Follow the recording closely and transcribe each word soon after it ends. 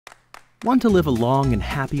Want to live a long and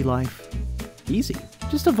happy life? Easy.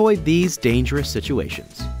 Just avoid these dangerous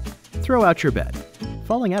situations. Throw out your bed.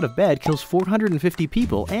 Falling out of bed kills 450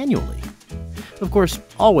 people annually. Of course,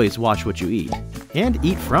 always watch what you eat. And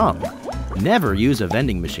eat from. Never use a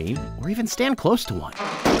vending machine or even stand close to one.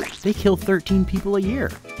 They kill 13 people a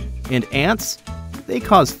year. And ants? They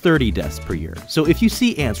cause 30 deaths per year. So if you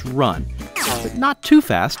see ants, run. But not too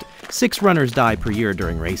fast. 6 runners die per year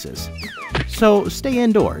during races. So stay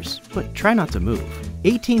indoors, but try not to move.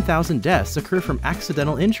 18,000 deaths occur from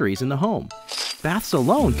accidental injuries in the home. Baths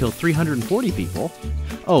alone kill 340 people.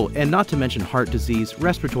 Oh, and not to mention heart disease,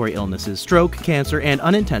 respiratory illnesses, stroke, cancer, and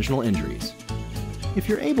unintentional injuries. If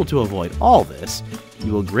you're able to avoid all this,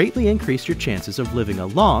 you will greatly increase your chances of living a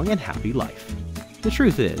long and happy life. The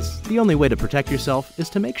truth is, the only way to protect yourself is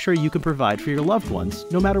to make sure you can provide for your loved ones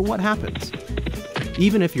no matter what happens.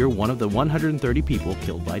 Even if you're one of the 130 people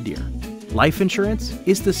killed by deer. Life insurance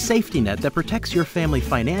is the safety net that protects your family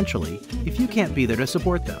financially if you can't be there to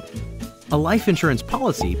support them. A life insurance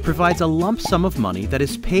policy provides a lump sum of money that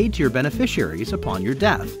is paid to your beneficiaries upon your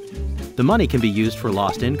death. The money can be used for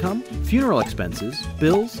lost income, funeral expenses,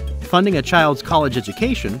 bills, funding a child's college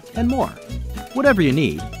education, and more. Whatever you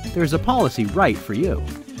need, there's a policy right for you.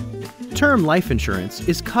 Term life insurance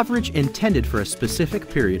is coverage intended for a specific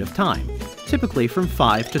period of time, typically from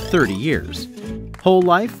 5 to 30 years. Whole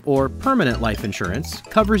life or permanent life insurance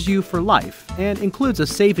covers you for life and includes a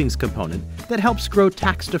savings component that helps grow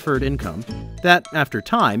tax-deferred income that, after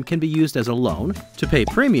time, can be used as a loan, to pay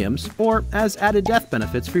premiums, or as added death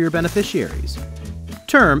benefits for your beneficiaries.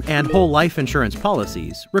 Term and whole life insurance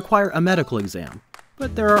policies require a medical exam,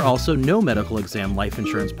 but there are also no medical exam life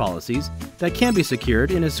insurance policies that can be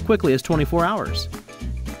secured in as quickly as 24 hours.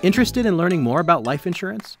 Interested in learning more about life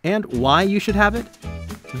insurance and why you should have it?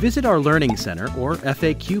 Visit our Learning Center or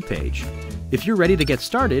FAQ page. If you're ready to get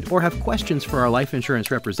started or have questions for our life insurance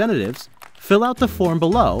representatives, fill out the form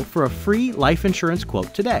below for a free life insurance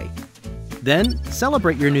quote today. Then,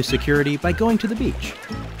 celebrate your new security by going to the beach.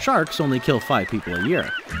 Sharks only kill 5 people a year.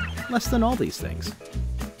 Less than all these things.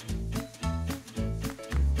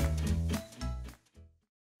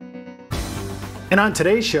 And on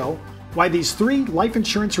today's show, why these 3 life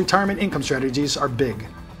insurance retirement income strategies are big.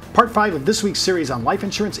 Part 5 of this week's series on life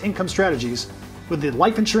insurance income strategies with the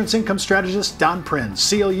life insurance income strategist Don Prinz,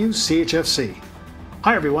 CLU CHFC.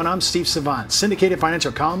 Hi everyone, I'm Steve Savant, syndicated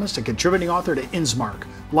financial columnist and contributing author to InsMark,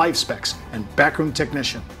 LifeSpecs, and Backroom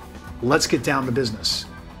Technician. Let's get down to business.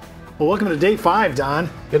 Well, welcome to day 5, Don.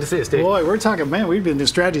 Good to see you, Steve. Boy, we're talking, man, we've been doing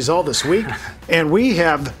strategies all this week, and we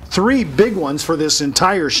have 3 big ones for this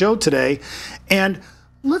entire show today. And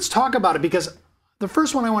let's talk about it, because the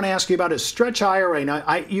first one I want to ask you about is Stretch IRA.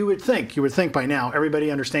 Now, you would think by now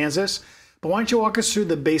everybody understands this, but why don't you walk us through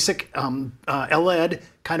the basic LED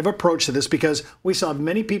kind of approach to this, because we still have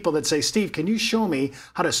many people that say, Steve, can you show me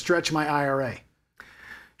how to stretch my IRA?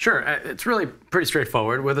 Sure. It's really pretty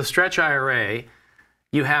straightforward. With a Stretch IRA,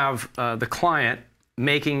 you have the client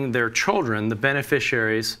making their children the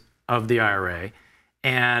beneficiaries of the IRA,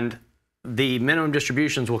 and the minimum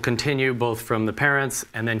distributions will continue both from the parents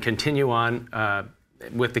and then continue on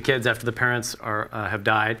with the kids after the parents have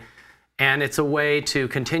died. And it's a way to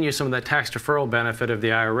continue some of that tax deferral benefit of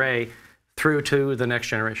the IRA through to the next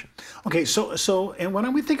generation. Okay, and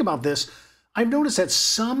when we think about this, I've noticed that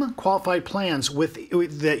some qualified plans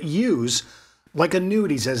that use, like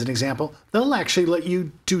annuities as an example, they'll actually let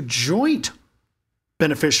you do joint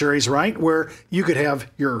beneficiaries, right? Where you could have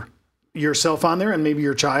yourself on there and maybe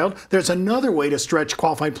your child. There's another way to stretch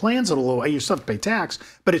qualified plans a little way. You still have to pay tax,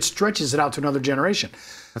 but it stretches it out to another generation.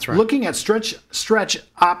 That's right. Looking at stretch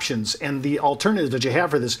options and the alternatives that you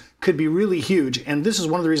have for this could be really huge. And this is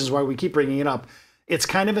one of the reasons why we keep bringing it up. It's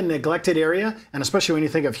kind of a neglected area, and especially when you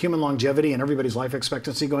think of human longevity and everybody's life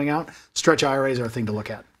expectancy going out, stretch IRAs are a thing to look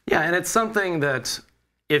at. Yeah, and it's something that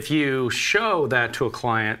if you show that to a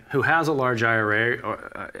client who has a large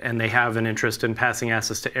IRA and they have an interest in passing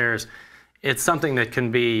assets to heirs, it's something that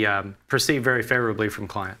can be perceived very favorably from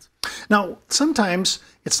clients. Now, sometimes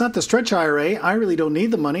it's not the stretch IRA. I really don't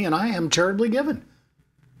need the money, and I am charitably given.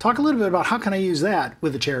 Talk a little bit about how can I use that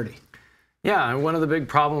with a charity? Yeah, and one of the big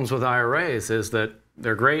problems with IRAs is that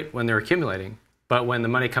they're great when they're accumulating, but when the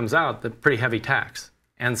money comes out, they're pretty heavy tax.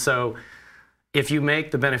 And so if you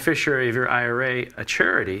make the beneficiary of your IRA a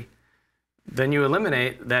charity, then you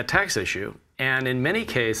eliminate that tax issue. And in many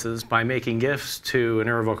cases, by making gifts to an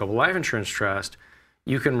irrevocable life insurance trust,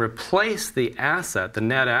 you can replace the asset, the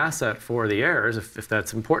net asset for the heirs, if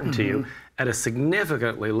that's important to you, at a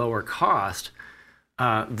significantly lower cost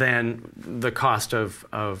than the cost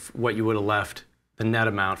of what you would have left, the net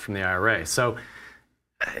amount from the IRA. So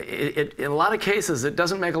in a lot of cases, it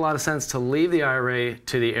doesn't make a lot of sense to leave the IRA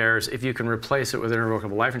to the heirs if you can replace it with an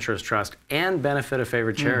irrevocable life insurance trust and benefit a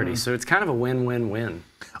favored charity. So it's kind of a win-win-win.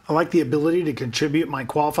 I like the ability to contribute my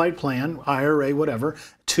qualified plan, IRA, whatever,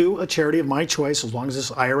 to a charity of my choice, as long as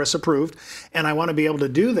it's IRS approved. And I want to be able to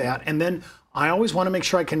do that. And then I always want to make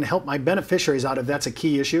sure I can help my beneficiaries out if that's a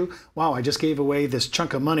key issue. Wow, I just gave away this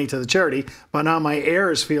chunk of money to the charity, but now my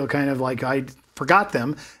heirs feel kind of like I forgot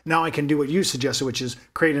them. Now I can do what you suggested, which is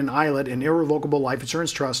create an ILIT, an irrevocable life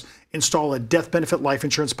insurance trust, install a death benefit life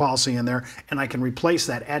insurance policy in there, and I can replace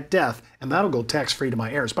that at death, and that'll go tax-free to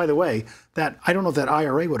my heirs. By the way, that I don't know if that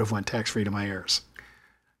IRA would have went tax-free to my heirs.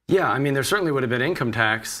 Yeah, I mean, there certainly would have been income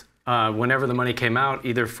tax whenever the money came out,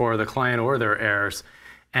 either for the client or their heirs.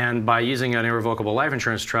 And by using an irrevocable life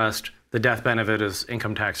insurance trust, the death benefit is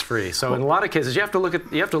income tax free. So in a lot of cases, you have to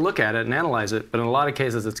look at it and analyze it. But in a lot of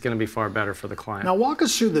cases, it's going to be far better for the client. Now walk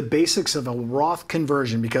us through the basics of a Roth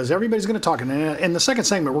conversion, because everybody's going to talk. And in the second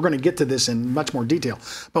segment, we're going to get to this in much more detail.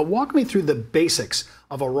 But walk me through the basics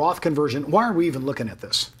of a Roth conversion. Why are we even looking at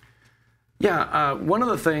this? Yeah, one of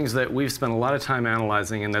the things that we've spent a lot of time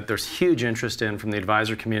analyzing and that there's huge interest in from the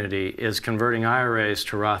advisor community is converting IRAs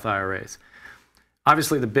to Roth IRAs.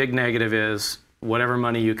 Obviously, the big negative is whatever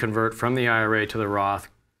money you convert from the IRA to the Roth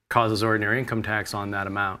causes ordinary income tax on that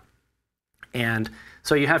amount. And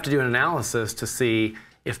so you have to do an analysis to see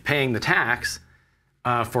if paying the tax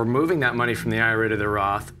for moving that money from the IRA to the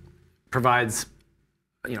Roth provides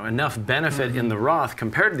enough benefit in the Roth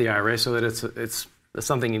compared to the IRA so that it's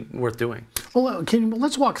something worth doing. Well,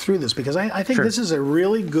 let's walk through this, because I think this is a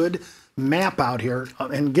really good map out here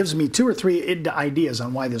and gives me 2 or 3 ideas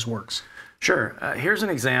on why this works. Sure. Here's an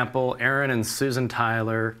example. Aaron and Susan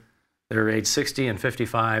Tyler, they're age 60 and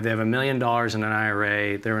 55. They have $1 million in an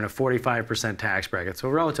IRA. They're in a 45% tax bracket, so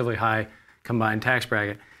a relatively high combined tax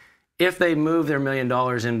bracket. If they move their $1 million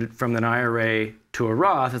in from an IRA to a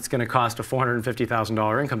Roth, it's going to cost a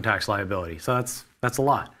 $450,000 income tax liability. So that's a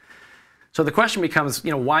lot. So the question becomes,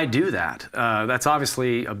 why do that? That's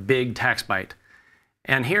obviously a big tax bite.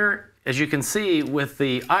 And here, as you can see, with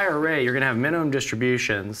the IRA, you're going to have minimum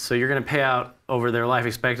distributions. So you're going to pay out over their life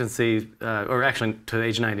expectancy, or actually to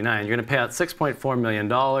age 99, you're going to pay out $6.4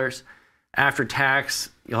 million. After tax,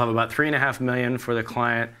 you'll have about $3.5 million for the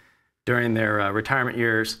client during their retirement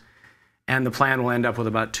years. And the plan will end up with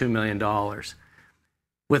about $2 million.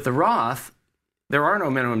 With the Roth, there are no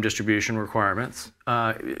minimum distribution requirements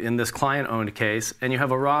in this client-owned case. And you have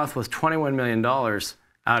a Roth with $21 million out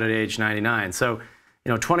at age 99. So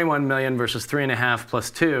 21 million versus 3.5 plus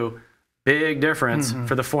 2, big difference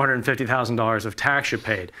for the $450,000 of tax you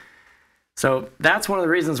paid. So that's one of the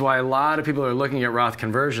reasons why a lot of people are looking at Roth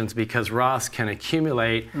conversions, because Roths can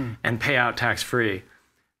accumulate and pay out tax-free.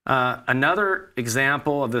 Another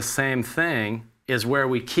example of the same thing is where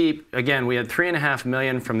we keep, again, we had $3.5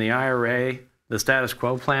 million from the IRA, the status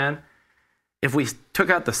quo plan. If we took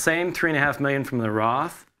out the same $3.5 million from the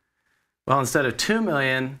Roth, well, instead of $2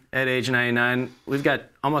 million at age 99, we've got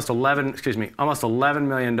almost $11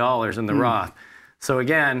 million in the Roth. So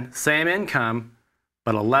again, same income,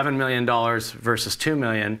 but $11 million versus $2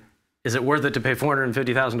 million. Is it worth it to pay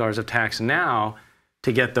 $450,000 of tax now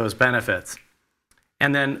to get those benefits?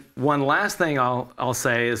 And then one last thing I'll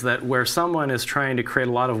say is that where someone is trying to create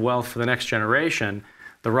a lot of wealth for the next generation,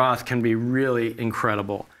 the Roth can be really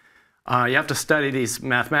incredible. You have to study these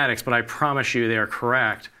mathematics, but I promise you they are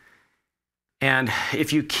correct. And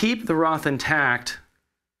if you keep the Roth intact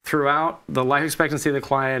throughout the life expectancy of the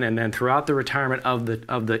client and then throughout the retirement of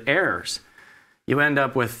the heirs, you end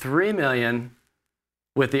up with $3 million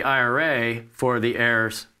with the IRA for the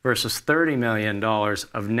heirs versus $30 million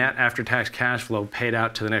of net after-tax cash flow paid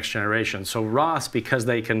out to the next generation. So Roths, because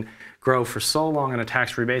they can grow for so long on a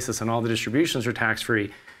tax-free basis and all the distributions are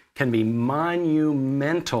tax-free, can be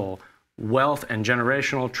monumental wealth and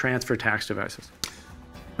generational transfer tax devices.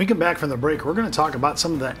 When we come back from the break, we're going to talk about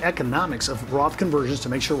some of the economics of Roth conversions to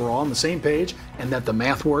make sure we're all on the same page and that the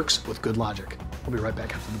math works with good logic. We'll be right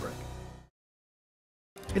back after the break.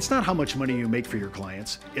 It's not how much money you make for your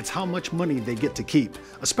clients, it's how much money they get to keep,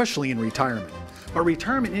 especially in retirement. But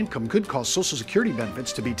retirement income could cause Social Security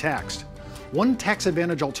benefits to be taxed. One tax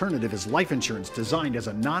advantage alternative is life insurance designed as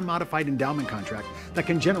a non-modified endowment contract that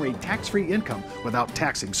can generate tax-free income without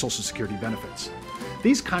taxing Social Security benefits.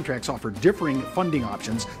 These contracts offer differing funding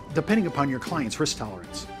options depending upon your client's risk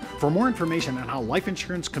tolerance. For more information on how life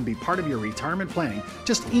insurance can be part of your retirement planning,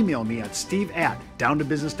 just email me at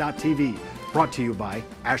steve@downtobusiness.tv. Brought to you by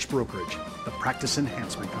Ash Brokerage, the practice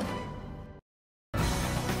enhancement company.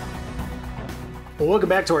 Well, welcome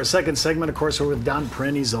back to our second segment. Of course, we're with Don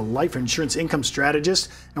Prin. He's a life insurance income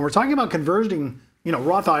strategist, and we're talking about converting you know,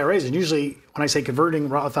 Roth IRAs, and usually when I say converting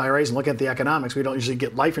Roth IRAs and look at the economics, we don't usually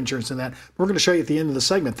get life insurance in that. We're going to show you at the end of the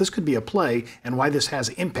segment, this could be a play and why this has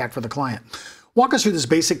impact for the client. Walk us through this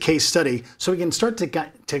basic case study so we can start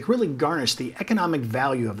to really garnish the economic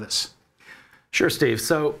value of this. Sure, Steve.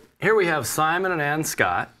 So here we have Simon and Ann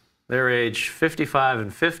Scott. They're age 55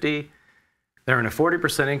 and 50. They're in a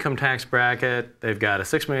 40% income tax bracket. They've got a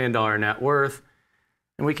 $6 million net worth.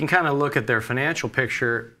 And we can kind of look at their financial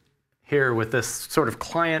picture here with this sort of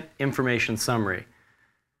client information summary.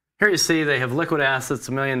 Here you see they have liquid assets,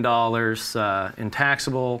 $1 million in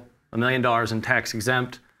taxable, $1 million in tax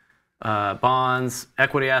exempt bonds,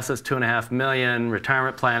 equity assets, $2.5 million,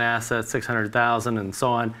 retirement plan assets, $600,000, and so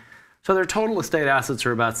on. So their total estate assets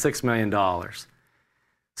are about $6 million.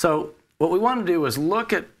 So what we want to do is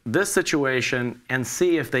look at this situation and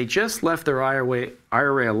see if they just left their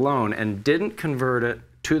IRA alone and didn't convert it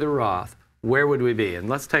to the Roth, where would we be? And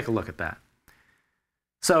let's take a look at that.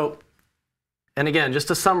 So, and again, just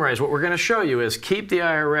to summarize, what we're going to show you is keep the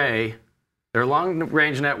IRA. Their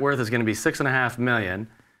long-range net worth is going to be $6.5 million.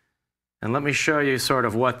 And let me show you sort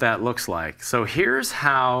of what that looks like. So here's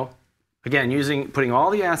how, again, putting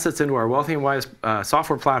all the assets into our Wealthy and Wise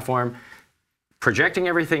software platform, projecting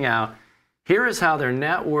everything out, here is how their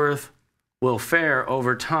net worth will fare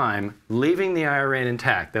over time, leaving the IRA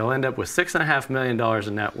intact. They'll end up with $6.5 million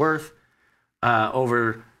in net worth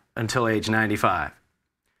over until age 95.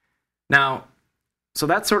 Now, so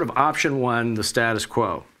that's sort of option one, the status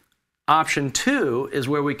quo. Option two is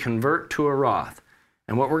where we convert to a Roth.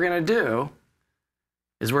 And what we're going to do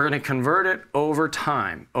is we're going to convert it over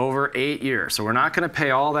time, over 8 years. So we're not going to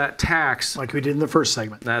pay all that tax. Like we did in the first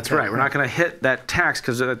segment. That's right. We're not going to hit that tax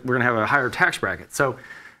because we're going to have a higher tax bracket. So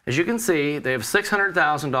as you can see, they have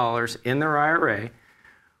 $600,000 in their IRA.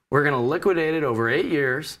 We're going to liquidate it over 8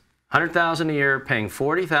 years, $100,000 a year, paying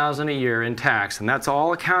 $40,000 a year in tax. And that's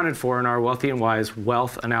all accounted for in our Wealthy and Wise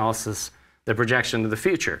wealth analysis, the projection to the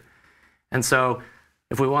future. And so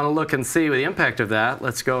if we want to look and see the impact of that,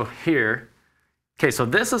 let's go here. Okay, so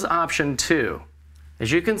this is option two.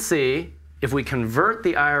 As you can see, if we convert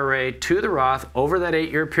the IRA to the Roth over that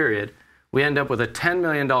 8-year period, we end up with a $10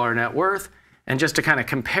 million net worth. And just to kind of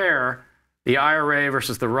compare the IRA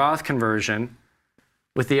versus the Roth conversion,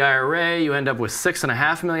 with the IRA, you end up with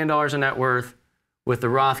 $6.5 million in net worth. With the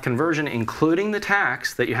Roth conversion, including the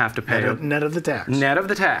tax that you have to pay. Net of the tax. Net of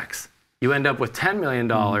the tax. You end up with $10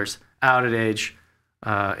 million out at age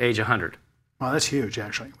 100. Wow, that's huge,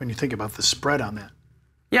 actually, when you think about the spread on that.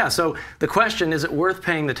 Yeah, so the question, is it worth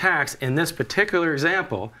paying the tax in this particular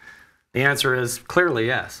example? The answer is clearly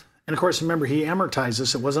yes. And of course, remember, he amortized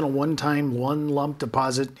this. It wasn't a one-time, one lump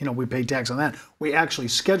deposit. You know, we paid tax on that. We actually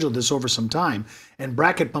scheduled this over some time. And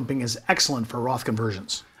bracket bumping is excellent for Roth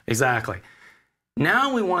conversions. Exactly.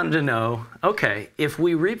 Now we wanted to know, okay, if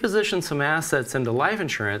we reposition some assets into life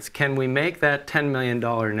insurance, can we make that $10 million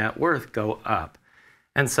net worth go up?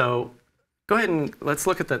 And so go ahead and let's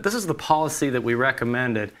look at that. This is the policy that we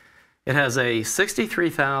recommended. It has a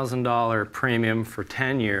 $63,000 premium for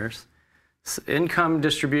 10 years. Income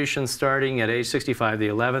distribution starting at age 65, the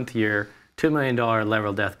 11th year, $2 million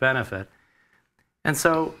level death benefit. And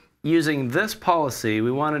so using this policy,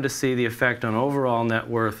 we wanted to see the effect on overall net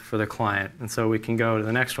worth for the client. And so we can go to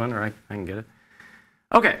the next one, or I can get it.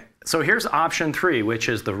 Okay, so here's option three, which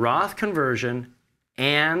is the Roth conversion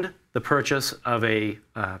and the purchase of the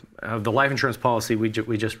life insurance policy we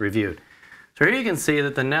just reviewed. So here you can see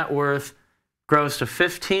that the net worth grows to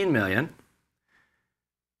 $15 million.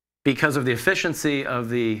 Because of the efficiency of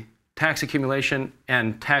the tax accumulation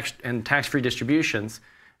and tax-free distributions.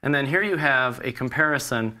 And then here you have a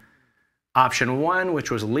comparison. Option one,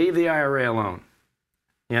 which was leave the IRA alone.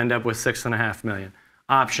 You end up with $6.5 million.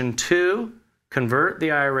 Option two, convert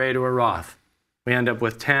the IRA to a Roth. We end up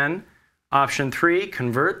with 10. Option three,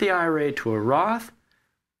 convert the IRA to a Roth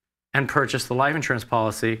and purchase the life insurance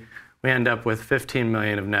policy. We end up with $15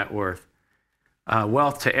 million of net worth.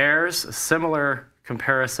 Wealth to heirs, a similar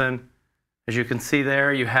comparison. As you can see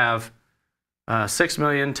there, you have $6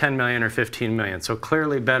 million, $10 million, or $15 million. So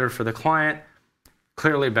clearly better for the client,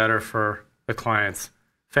 clearly better for the client's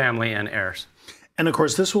family and heirs. And of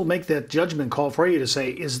course, this will make that judgment call for you to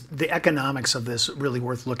say, is the economics of this really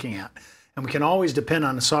worth looking at? And we can always depend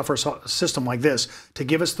on a software system like this to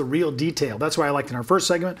give us the real detail. That's why I liked in our first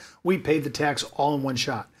segment, we paid the tax all in one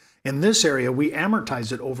shot. In this area, we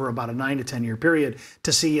amortized it over about a 9 to 10 year period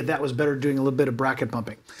to see if that was better doing a little bit of bracket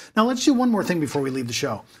bumping. Now, let's do one more thing before we leave the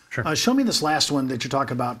show. Sure. Show me this last one that you're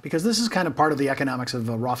talking about, because this is kind of part of the economics of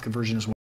a Roth conversion as well.